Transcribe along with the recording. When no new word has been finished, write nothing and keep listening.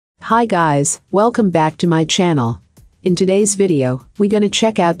Hi guys, welcome back to my channel. In today's video, we're gonna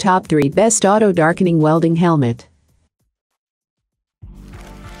check out top 3 best auto darkening welding helmet.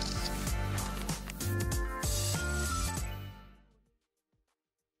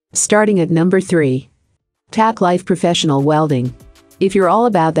 Starting at number 3. Tack Life Professional Welding. If you're all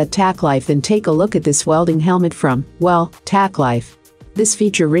about that tack life, then take a look at this welding helmet from, well, Tack Life. This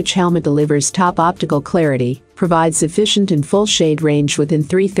feature-rich helmet delivers top optical clarity, provides efficient and full shade range within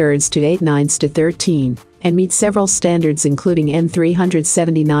 3/3 to 8/9 to 13, and meets several standards including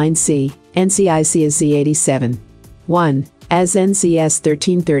N379C, NCIC Z87, 1, AS NCS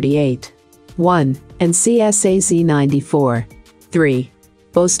 1338, 1, and CSAZ 94, 3.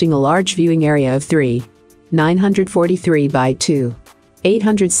 Boasting a large viewing area of 3,943 by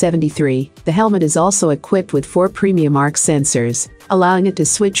 2,873, the helmet is also equipped with 4 premium arc sensors, allowing it to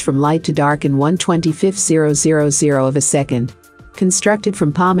switch from light to dark in 1/25,000 of a second. Constructed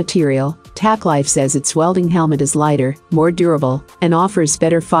from PA material, Tack Life says its welding helmet is lighter, more durable, and offers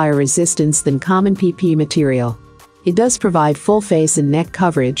better fire resistance than common PP material. It does provide full face and neck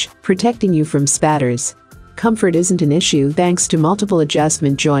coverage, protecting you from spatters. Comfort isn't an issue thanks to multiple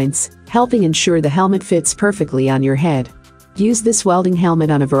adjustment joints, helping ensure the helmet fits perfectly on your head. Use this welding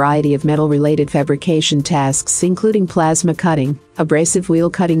helmet on a variety of metal-related fabrication tasks including plasma cutting, abrasive wheel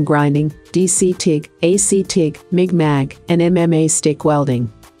cutting, grinding, DC TIG, AC TIG, MIG-MAG, and MMA stick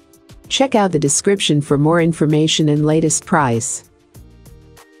welding. Check out the description for more information and latest price.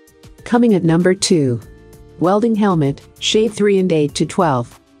 Coming at number 2. Welding Helmet, Shade 3 and 8 to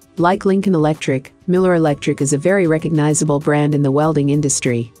 12. Like Lincoln Electric, Miller Electric is a very recognizable brand in the welding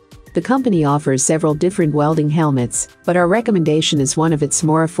industry. The company offers several different welding helmets, but our recommendation is one of its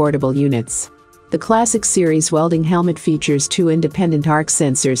more affordable units. The Classic Series welding helmet features 2 independent arc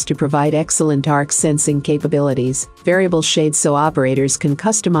sensors to provide excellent arc sensing capabilities, variable shades so operators can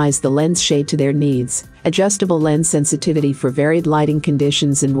customize the lens shade to their needs, adjustable lens sensitivity for varied lighting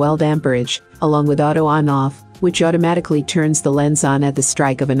conditions and weld amperage, along with auto on-off, which automatically turns the lens on at the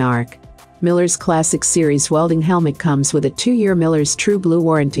strike of an arc. Miller's Classic Series welding helmet comes with a 2-year Miller's True Blue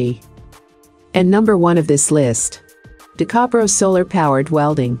warranty. And number 1 of this list. DeCapro Solar-Powered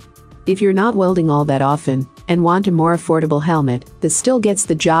Welding. If you're not welding all that often, and want a more affordable helmet that still gets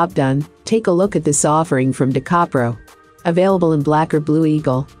the job done, take a look at this offering from DeCapro. Available in black or blue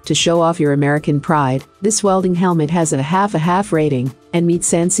eagle, to show off your American pride, this welding helmet has a half rating, and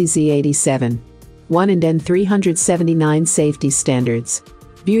meets ANSI Z87, 1 and N379 safety standards.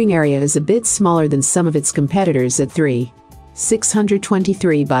 Viewing area is a bit smaller than some of its competitors at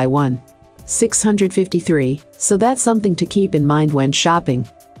 3,623 by 1,653, so that's something to keep in mind when shopping.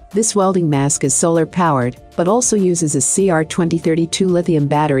 This welding mask is solar-powered, but also uses a CR2032 lithium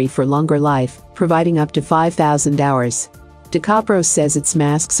battery for longer life, providing up to 5,000 hours. DeCapro says its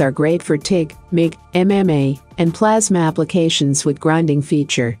masks are great for TIG, MIG, MMA, and plasma applications with grinding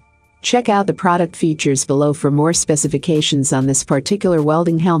feature. Check out the product features below for more specifications on this particular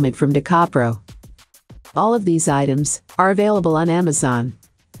welding helmet from DeCapro. All of these items are available on Amazon.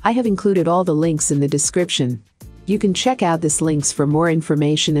 I have included all the links in the description. You can check out these links for more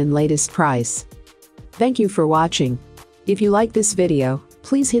information and latest price. Thank you for watching. If you like this video,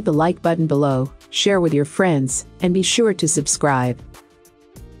 please hit the like button below, share with your friends, and be sure to subscribe.